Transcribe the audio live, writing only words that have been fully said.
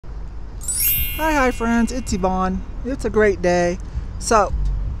Hi friends, it's Yvon. It's a great day. So,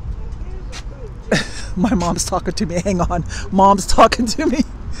 my mom's talking to me. Hang on. Mom's talking to me.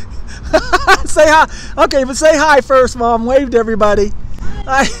 Say hi. Okay, but say hi first, Mom. Wave to everybody.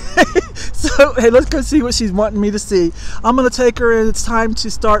 Hi. So, hey, let's go see what she's wanting me to see. I'm going to take her and it's time to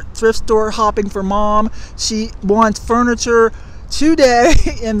start thrift store hopping for Mom. She wants furniture today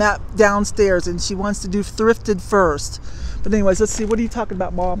in that downstairs and she wants to do thrifted first. But anyways, let's see. What are you talking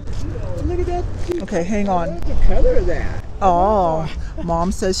about, Mom? Look at that. Okay, hang on. What's the color of that? Oh,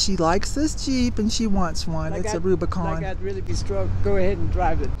 Mom says she likes this Jeep and she wants one. It's a Rubicon. Like I'd really be strong. Go ahead and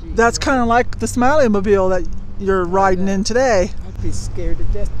drive the Jeep. That's kind of like the Smiley mobile that you're riding in today. I'd be scared to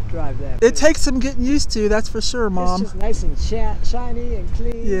death to drive that. It takes some getting used to, that's for sure, Mom. It's just nice and shiny and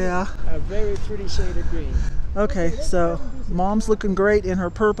clean. Yeah. A very pretty shade of green. Okay, so Mom's looking great in her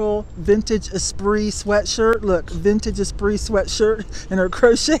purple vintage Esprit sweatshirt. Look, vintage Esprit sweatshirt and her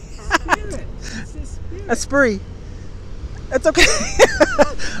crochet hat. Esprit. That's okay.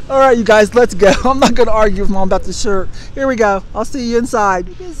 All right, you guys, let's go. I'm not going to argue with Mom about the shirt. Here we go. I'll see you inside.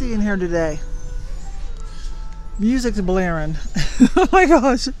 You're busy in here today. Music's blaring. Oh my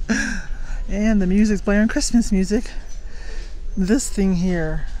gosh. And the music's blaring Christmas music. This thing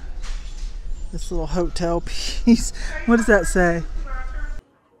here. This little hotel piece. What does that say?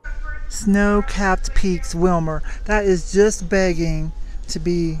 Snow-capped peaks, Wilmer. That is just begging to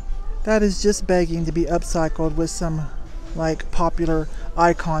be upcycled with some like popular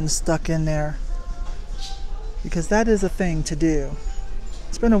icons stuck in there. Because that is a thing to do.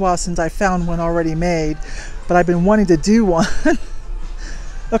 It's been a while since I found one already made, but I've been wanting to do one.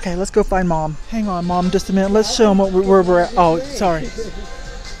 Okay, let's go find Mom. Hang on, Mom, just a minute. Let's show them where we're at. Oh, sorry.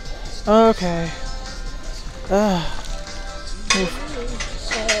 Okay.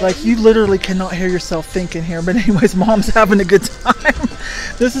 Like you literally cannot hear yourself thinking here, but anyways, Mom's having a good time.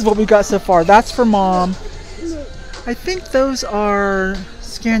 This is what we got so far. That's for Mom. I think those are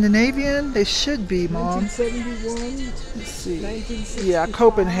Scandinavian. They should be, Mom. 1971. Let's see. 1964. Yeah,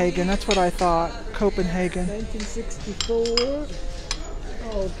 Copenhagen. That's what I thought. Copenhagen. 1964.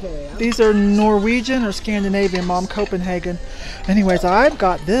 Okay. These are Norwegian or Scandinavian, Mom. Copenhagen. Anyways, I've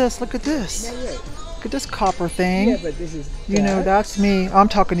got this. Look at this. Look at this copper thing. Yeah, but this is you know, that's me. I'm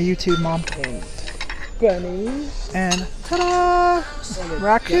talking to you too, Mom. And bunnies. And ta-da!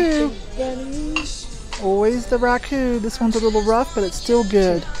 Raccoon. Bunnies. Always the raccoon. This one's a little rough, but it's still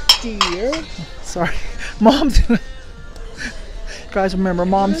good. Deer. Sorry. Mom's... You guys remember,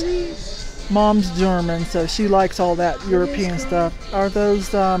 Mom's German, so she likes all that European stuff. Are those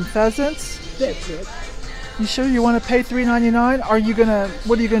pheasants? That's it. You sure you want to pay $3.99? What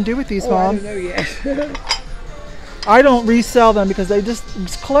are you gonna do with these, Mom? I don't know yet. I don't resell them because they just,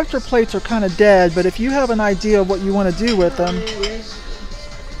 collector plates are kind of dead, but if you have an idea of what you want to do with them,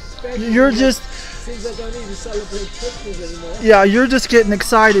 you're just, Since I don't even celebrate Christmas anymore. yeah, you're just getting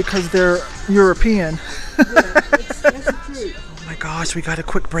excited because they're European. Yeah, that's the truth. Oh my gosh, we got a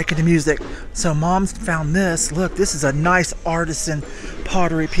quick break into music. So Mom's found this. Look, this is a nice artisan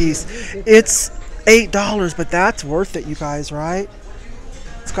pottery piece. It's $8, but that's worth it, you guys, right?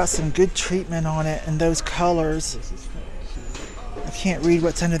 It's got some good treatment on it and those colors. I can't read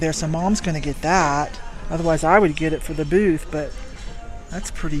what's under there, so Mom's gonna get that. Otherwise I would get it for the booth, but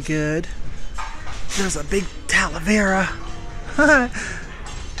that's pretty good. There's a big Talavera.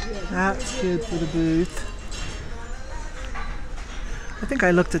 That's good for the booth. I think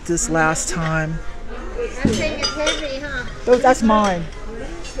I looked at this last time. That thing is heavy, huh? Oh, that's mine.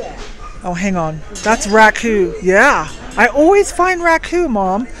 Oh, hang on. That's raccoon. Yeah. I always find raccoon,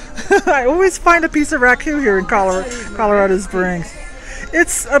 Mom. I always find a piece of raccoon here in Colorado Springs.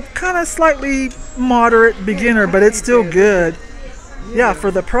 It's a kind of slightly moderate beginner, but it's still good. Yeah,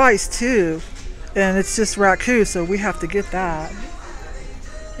 for the price too. And it's just raccoon, so we have to get that.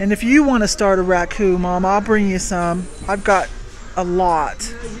 And if you want to start a raccoon, Mom, I'll bring you some. I've got a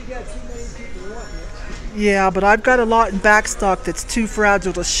lot. Yeah, but I've got a lot in back stock that's too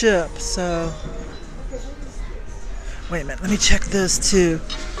fragile to ship, so. Wait a minute, let me check this too.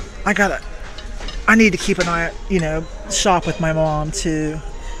 I need to keep an eye, shop with my mom too.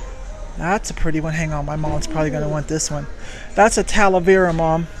 That's a pretty one. Hang on, my mom's probably gonna want this one. That's a Talavera,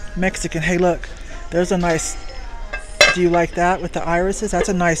 Mom. Mexican. Hey, look, there's a nice, do you like that with the irises? That's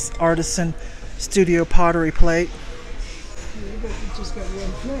a nice artisan studio pottery plate. Just got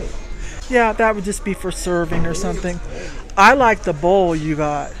one plate. Yeah, that would just be for serving or something. I like the bowl you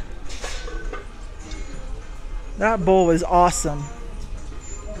got. That bowl is awesome.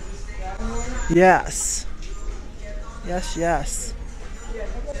 Yes. Yes, yes.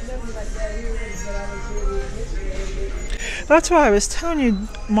 That's why I was telling you,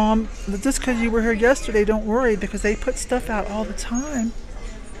 Mom, that just because you were here yesterday, don't worry, because they put stuff out all the time.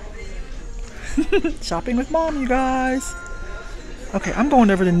 Shopping with Mom, you guys. Okay, I'm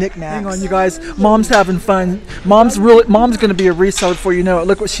going over to NikNax. Hang on, you guys. Mom's having fun. Mom's gonna be a reseller before you know it.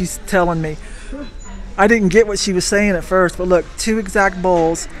 Look what she's telling me. I didn't get what she was saying at first, but look, 2 exact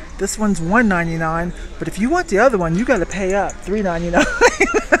bowls. This one's $1.99, but if you want the other one, you got to pay up $3.99.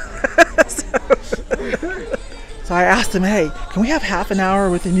 So I asked him, hey, can we have half an hour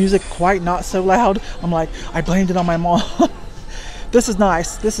with the music quite not so loud? I'm like, I blamed it on my mom. This is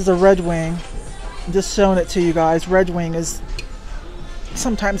nice. This is a Red Wing. I'm just showing it to you guys. Red Wing is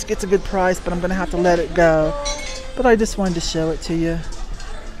sometimes gets a good price, but I'm gonna have to let it go. But I just wanted to show it to you.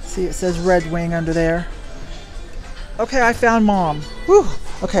 See, it says Red Wing under there. Okay, I found Mom. Whew.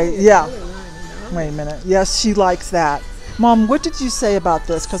 Okay, yeah. Wait a minute. Yes, she likes that. Mom, what did you say about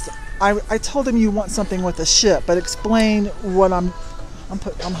this? Because I told him you want something with a ship, but explain what I'm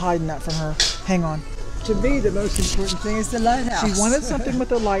hiding that from her. Hang on. To me, the most important thing is the lighthouse. She wanted something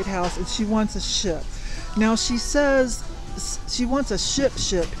with a lighthouse, and she wants a ship. Now she says she wants a ship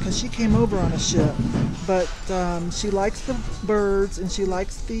because she came over on a ship, but she likes the birds and she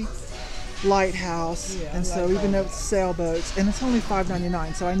likes the lighthouse, yeah, and so even though it's sailboats, and it's only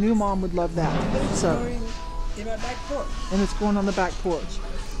 $5.99, so I knew Mom would love that. So in our back porch. And it's going on the back porch.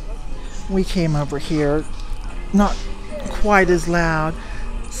 We came over here, not quite as loud.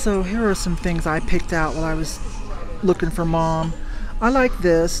 So here are some things I picked out while I was looking for Mom. I like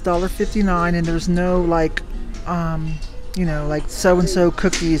this, $1.59, and there's no like you know, like so-and-so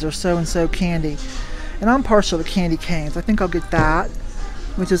cookies or so-and-so candy. And I'm partial to candy canes. I think I'll get that,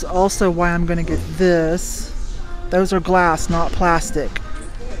 which is also why I'm going to get this. Those are glass, not plastic.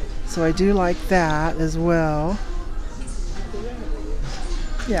 So I do like that as well.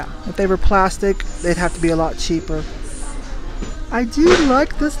 Yeah, if they were plastic, they'd have to be a lot cheaper. I do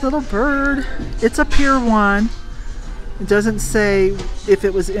like this little bird. It's a Pier 1. It doesn't say if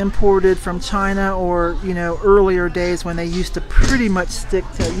it was imported from China or, you know, earlier days when they used to pretty much stick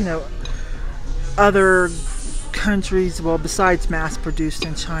to, you know, other countries, well, besides mass produced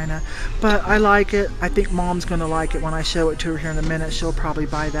in China. But I like it. I think Mom's going to like it when I show it to her here in a minute. She'll probably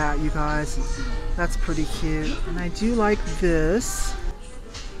buy that, you guys. That's pretty cute. And I do like this.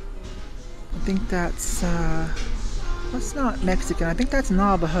 I think that's not Mexican. I think that's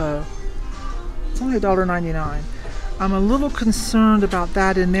Navajo. It's only $1.99. I'm a little concerned about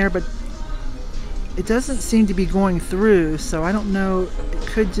that in there, but it doesn't seem to be going through, so I don't know. It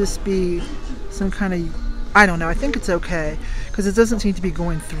could just be some kind of, I don't know. I think it's okay because it doesn't seem to be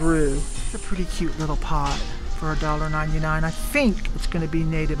going through. It's a pretty cute little pot for $1.99. I think it's going to be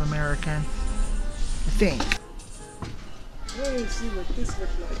Native American. I think. Let's see what this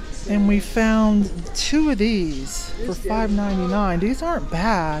looks like. And we found 2 of these for $5.99. These aren't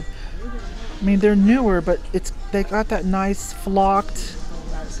bad. I mean, they're newer, but they got that nice flocked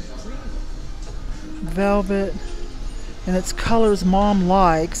velvet, and it's colors Mom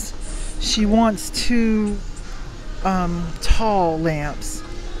likes. She wants 2 tall lamps.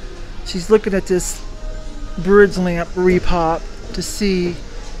 She's looking at this bridge lamp repop to see.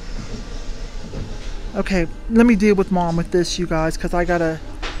 Okay, let me deal with Mom with this, you guys, because I gotta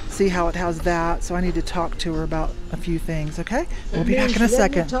see how it has that, so I need to talk to her about a few things, okay? We'll be back in a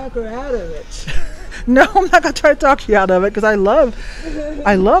second. Talk her out of it. No, I'm not gonna try to talk you out of it because I love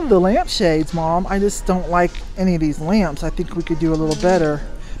the lampshades, Mom. I just don't like any of these lamps. I think we could do a little better.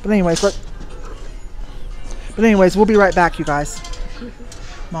 But anyways, we'll be right back, you guys.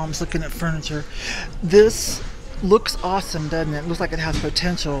 Mom's looking at furniture. This looks awesome, doesn't it? It looks like it has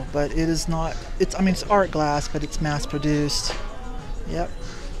potential, but it is not. I mean, it's art glass, but it's mass produced. Yep.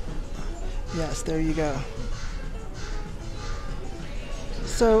 Yes, there you go.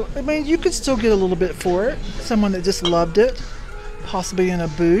 So, I mean, you could still get a little bit for it. Someone that just loved it, possibly in a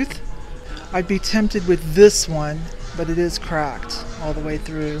booth. I'd be tempted with this one, but it is cracked all the way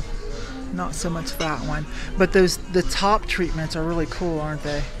through. Not so much that one. But the top treatments are really cool, aren't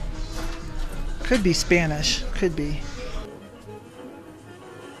they? Could be Spanish. Could be.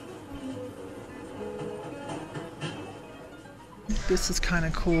 This is kind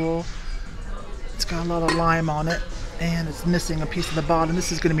of cool. It's got a lot of lime on it, and it's missing a piece of the bottom.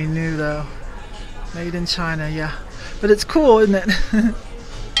 This is going to be new, though. Made in China, yeah. But it's cool, isn't it?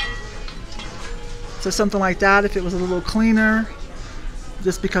 So something like that, if it was a little cleaner,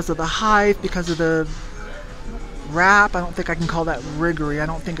 just because of the height, because of the wrap. I don't think I can call that riggery. I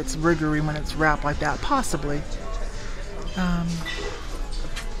don't think it's riggery when it's wrapped like that. Possibly.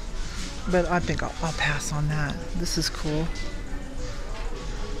 But I think I'll pass on that. This is cool.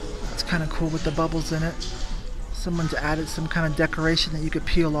 It's kind of cool with the bubbles in it. Someone's added some kind of decoration that you could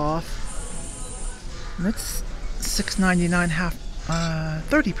peel off. And it's $6.99, half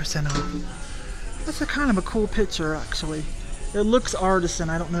 30% off. That's a kind of a cool picture, actually. It looks artisan.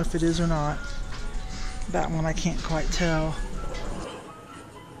 I don't know if it is or not. That one I can't quite tell.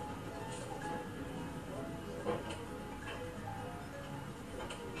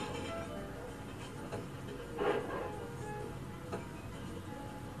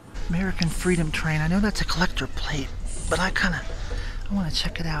 American Freedom Train. I know that's a collector plate, but I want to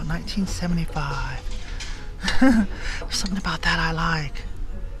check it out. 1975. There's something about that I like.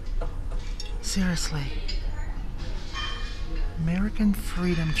 Seriously. American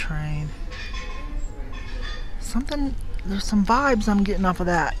Freedom Train. There's some vibes I'm getting off of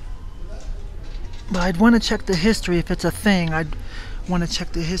that. But I'd want to check the history. If it's a thing, I'd want to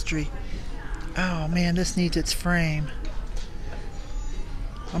check the history. Oh man, this needs its frame.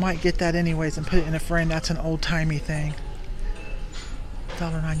 I might get that anyways and put it in a frame. That's an old-timey thing.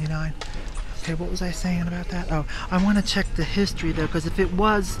 $1.99. Okay, what was I saying about that? Oh, I want to check the history though, because if it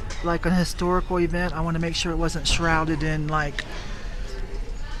was like an historical event, I want to make sure it wasn't shrouded in like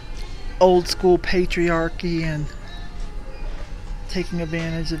old school patriarchy and taking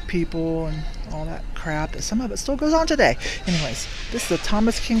advantage of people and all that crap. That some of it still goes on today. Anyways, this is a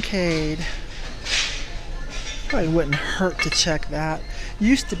Thomas Kincaid. Probably wouldn't hurt to check that.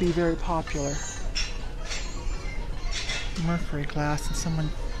 Used to be very popular. Mercury glass, and someone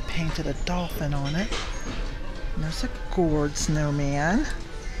painted a dolphin on it. And there's a gourd snowman.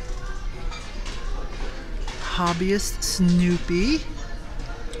 Hobbyist Snoopy.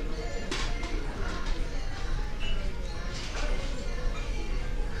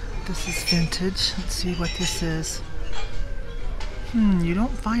 This is vintage. Let's see what this is. You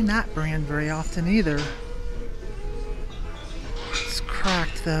don't find that brand very often either. It's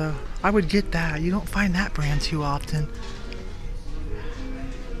cracked though. I would get that. You don't find that brand too often.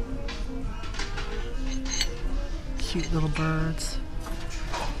 Cute little birds.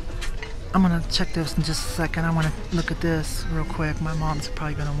 I'm gonna check this in just a second. I want to look at this real quick. My mom's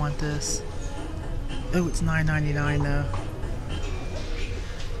probably gonna want this. Oh, it's $9.99 though.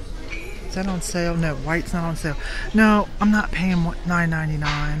 Is that on sale? No, white's not on sale. No, I'm not paying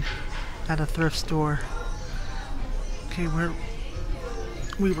 $9.99 at a thrift store. Okay,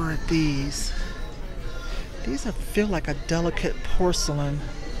 we were at these. These feel like a delicate porcelain.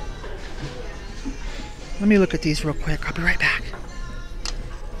 Let me look at these real quick. I'll be right back.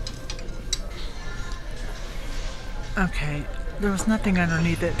 Okay, there was nothing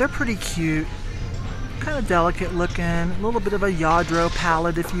underneath it. They're pretty cute. Kind of delicate looking. A little bit of a Yadro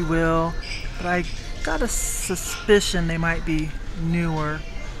palette, if you will. But I got a suspicion they might be newer.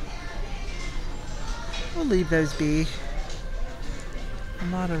 We'll leave those be. A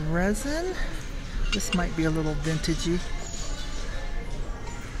lot of resin. This might be a little vintagey.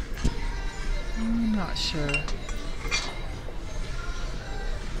 I'm not sure.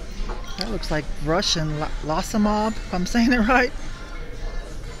 That looks like Russian Lasamov, if I'm saying it right.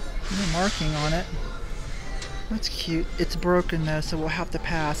 No marking on it. That's cute. It's broken though, so we'll have to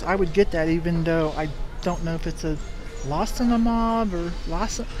pass. I would get that even though I don't know if it's a Lasamov or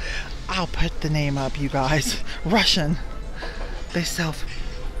Lasa. I'll put the name up, you guys. Russian. They sell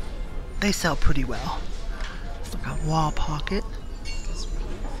pretty well. It's like a wall pocket.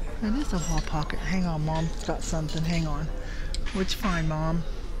 It is a wall pocket. Hang on, Mom. It's got something. Hang on. Which fine, Mom?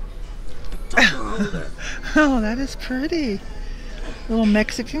 Oh, that is pretty. Little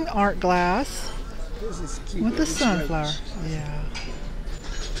Mexican art glass. This is cute. With the sunflower. Yeah.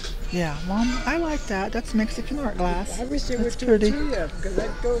 Yeah, Mom, I like that. That's Mexican art glass. I wish there were That's two pretty. or three of them, because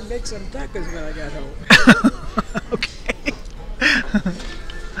I'd go and make some tacos when I got home. Okay.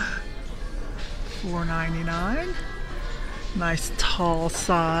 $4.99. Nice tall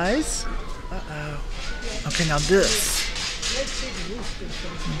size. Uh-oh. Okay, now this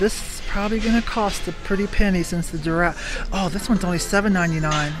is probably gonna cost a pretty penny since the giraffe. Oh, this one's only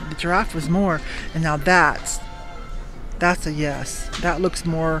 $7.99. The giraffe was more. And now that's a yes. That looks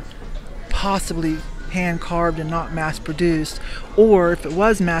more possibly hand carved and not mass produced. Or if it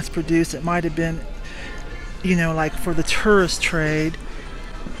was mass produced, it might have been, you know, like for the tourist trade.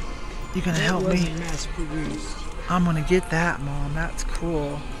 You gonna help me? Mass produced. I'm gonna get that, Mom. That's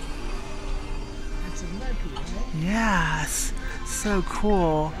cool. It's a Mercury, right? Yes. So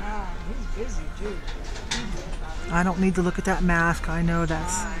cool. Wow, he's busy too. I don't need to look at that mask. I know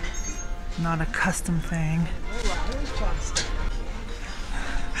that's not a custom thing. Oh, wow, here's plastic.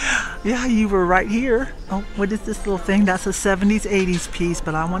 Yeah, you were right here. Oh, what is this little thing? That's a 70s, 80s piece,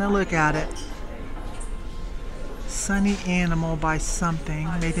 but I want to look at it. Sunny Animal by something,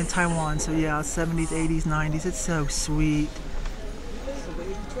 made in Taiwan. So yeah, 70s, 80s, 90s. It's so sweet.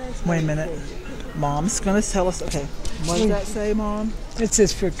 Wait a minute. Mom's gonna tell us. Okay, what does that say, Mom? It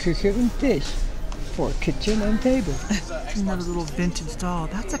says for cooking and fish, for kitchen and table. Another little vintage doll.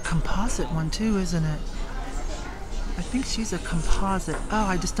 That's a composite one too, isn't it? I think she's a composite. Oh,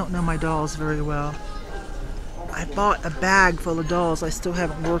 I just don't know my dolls very well. I bought a bag full of dolls I still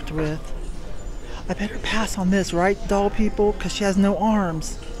haven't worked with. I better pass on this, right, doll people? Because she has no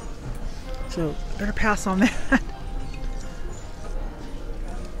arms. So, I better pass on that.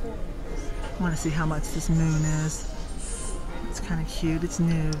 I want to see how much this moon is. It's kind of cute. It's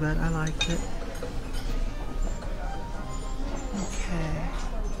new, but I liked it. Okay.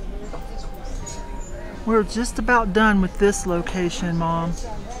 We're just about done with this location, Mom.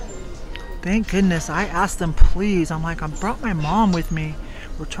 Thank goodness. I asked them, please. I'm like, I brought my mom with me.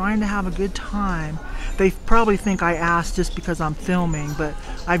 We're trying to have a good time. They probably think I asked just because I'm filming, but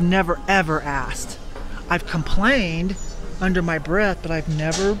I've never ever asked. I've complained under my breath, but I've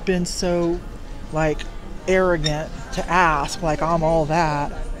never been so like arrogant to ask, like I'm all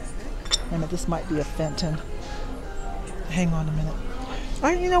that. Wait a minute, this might be a Fenton. Hang on a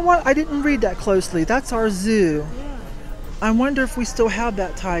minute. You know what? I didn't read that closely. That's our zoo. I wonder if we still have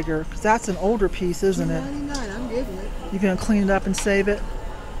that tiger, because that's an older piece, isn't it? $2.99, I'm getting it. You gonna clean it up and save it?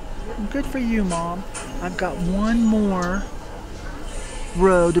 Good for you, Mom. I've got one more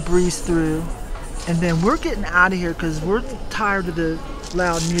row to breeze through, and then we're getting out of here because we're tired of the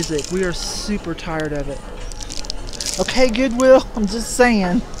loud music. We are super tired of it. Okay, Goodwill, I'm just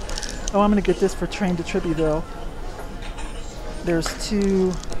saying. Oh, I'm gonna get this for Train to Trippyville. There's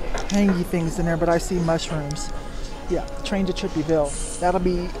two hangy things in there, but I see mushrooms. Yeah, Train to Trippyville. That'll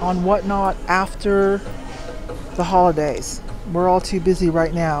be on Whatnot after the holidays. We're all too busy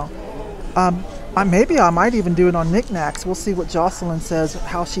right now. Maybe I might even do it on NikNax. We'll see what Jocelyn says,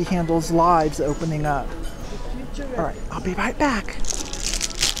 how she handles lives opening up. All right, I'll be right back.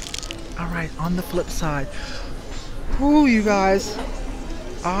 All right, on the flip side. Whoo, you guys.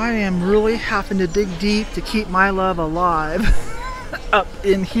 I am really having to dig deep to keep my love alive up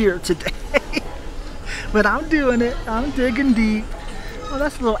in here today. But I'm doing it. I'm digging deep. Oh,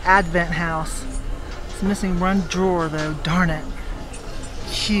 that's a little Advent house. It's missing one drawer though. Darn it.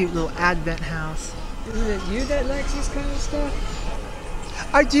 Cute little Advent house. Isn't it you that likes this kind of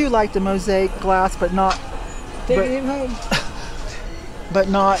stuff? I do like the mosaic glass, but not. Taking him home. But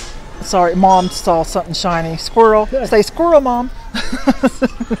not. Sorry, Mom saw something shiny. Squirrel. Say squirrel, Mom.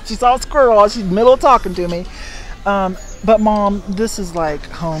 She saw a squirrel. She's in the middle of talking to me. But Mom, this is like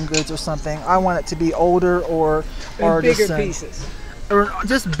home goods or something. I want it to be older or artisan. Bigger pieces. Or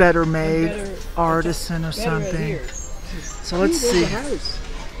just better made, Better, artisan or something. So let's see.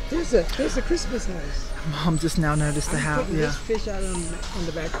 There's a house. There's a Christmas house. Mom just now noticed the house. Yeah. This fish out on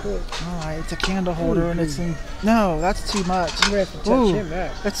the back porch. All right, it's a candle holder and it's in. No, that's too much. I'm gonna have to touch him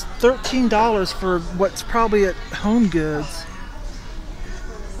up. That's $13 for what's probably at Home Goods.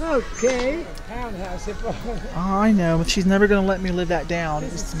 Okay. Townhouse. Oh, I know, but she's never gonna let me live that down.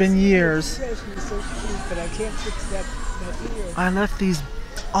 It's been years. But I can't fix that ear. I left these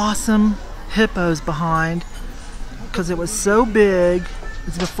awesome hippos behind because it was so big.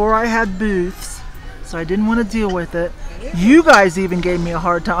 It's before I had booths, so I didn't want to deal with it. You guys even gave me a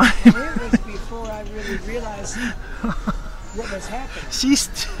hard time. It was before I really realized what was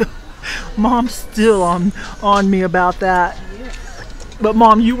happening. Mom's still on me about that. Yeah. But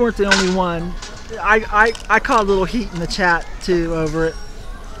Mom, you weren't the only one. I caught a little heat in the chat too over it.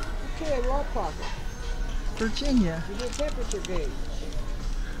 Okay, lock pocket. Virginia. You did temperature gauge.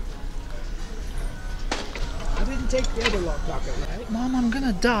 I didn't take the other lock pocket, right? Mom, I'm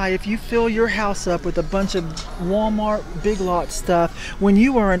gonna die if you fill your house up with a bunch of Walmart Big Lot stuff when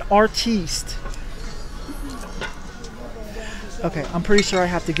you are an artiste. Okay, I'm pretty sure I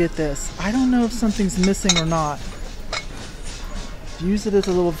have to get this. I don't know if something's missing or not. Use it as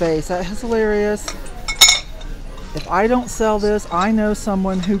a little vase. That is hilarious. If I don't sell this, I know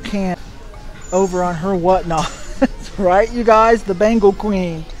someone who can over on her Whatnot. Right, you guys? The Bengal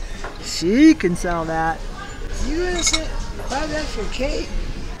Queen. She can sell that. You gonna buy that for Kate?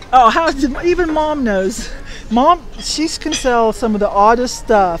 Oh, even Mom knows. Mom, she can sell some of the oddest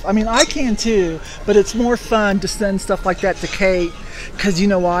stuff. I mean, I can too, but it's more fun to send stuff like that to Kate. Because you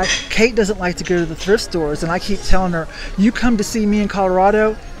know why? Kate doesn't like to go to the thrift stores, and I keep telling her, you come to see me in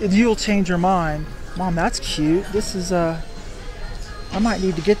Colorado, you'll change your mind. Mom, that's cute. This is, I might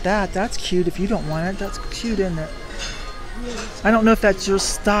need to get that. That's cute if you don't want it. That's cute, isn't it? I don't know if that's your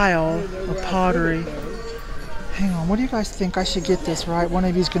style of pottery. Hang on, what do you guys think? I should get this, right? One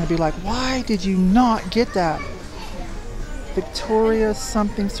of you's going to be like, why did you not get that? Victoria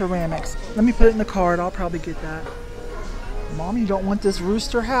something ceramics. Let me put it in the card. I'll probably get that. Mom, you don't want this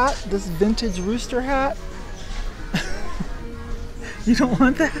rooster hat? This vintage rooster hat? You don't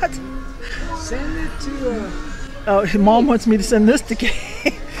want that? Send it to Oh, Mom wants me to send this to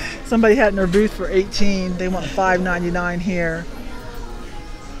Kate. Somebody had it in their booth for $18. They want $5.99 here.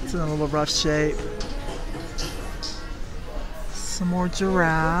 It's in a little rough shape. Some more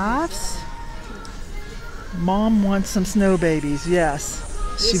giraffes. Mom wants some snow babies. Yes,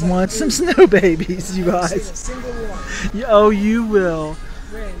 she wants some snow babies, you guys. a single one. Oh, you will.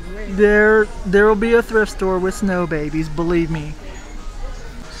 Rain. There will be a thrift store with snow babies. Believe me.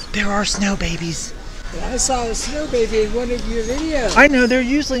 There are snow babies. I saw a snow baby in one of your videos. I know, they're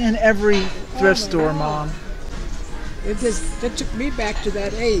usually in every thrift store, God. Mom. That took me back to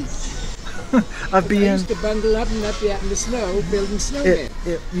that age. Of I being, used to bundle up and be out in the snow building snowmen.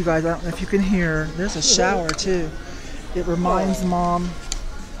 you guys, I don't know if you can hear. There's a shower too. It reminds Mom.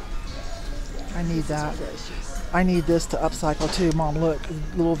 I need that. I need this to upcycle too, Mom. Look,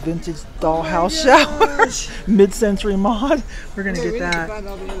 little vintage dollhouse shower, mid-century mod. We're gonna get that. Find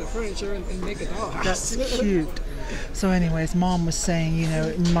all the other furniture and make a dollhouse. That's cute. So, anyways, Mom was saying, you know,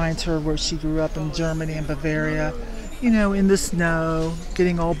 it reminds her where she grew up in Germany and Bavaria. You know, in the snow,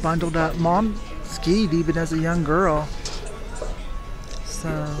 getting all bundled up. Mom skied even as a young girl. So,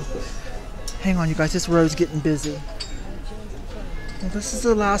 hang on, you guys. This road's getting busy. Well, this is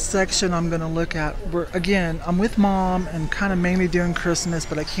the last section I'm going to look at. Again, I'm with Mom and kind of mainly doing Christmas,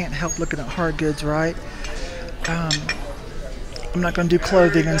 but I can't help looking at hard goods, right? I'm not going to do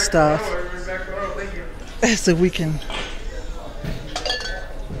clothing and stuff. So we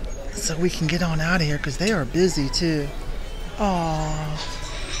can get on out of here because they are busy too. Aww.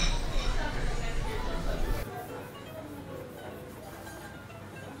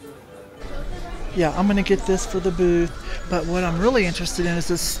 Yeah, I'm gonna get this for the booth, but what I'm really interested in is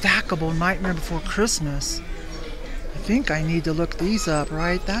this stackable Nightmare Before Christmas. I think I need to look these up,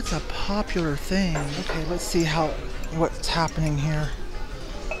 right? That's a popular thing. Okay, let's see what's happening here.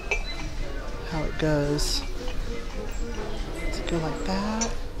 How it goes. Does it go like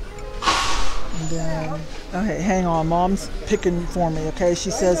that? And then, okay, hang on, Mom's picking for me, okay?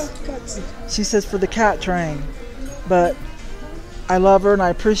 She says for the cat train, but I love her and I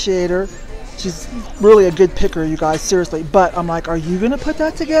appreciate her. She's really a good picker, you guys, seriously. But I'm like, are you gonna put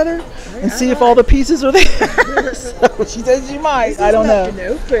that together and see if all the pieces are there? So she says you might. I don't know.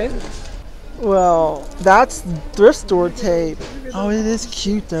 Open. Well, that's thrift store tape. Oh, it is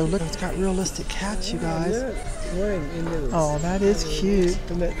cute though. Look, it's got realistic cats, you guys. Oh, that is cute.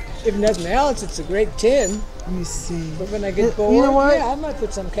 If nothing else, it's a great tin. Let me see. But when I get bored, you know what? yeah, I might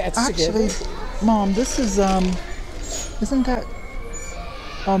put some cats Actually, together. Mom, this is isn't that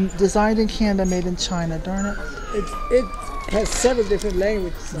designed in Canada, made in China? Darn it. It has several different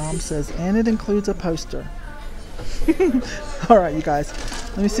languages. Mom says, and it includes a poster. All right, you guys.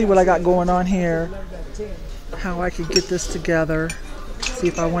 Let me see what I got going on here. How I could get this together. See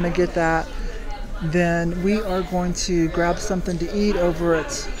if I want to get that. Then we are going to grab something to eat over at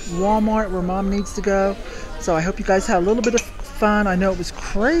Walmart where Mom needs to go. So I hope you guys had a little bit of fun. I know it was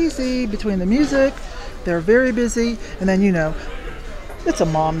crazy between the music. They're very busy. And then, you know, it's a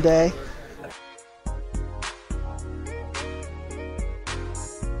mom day.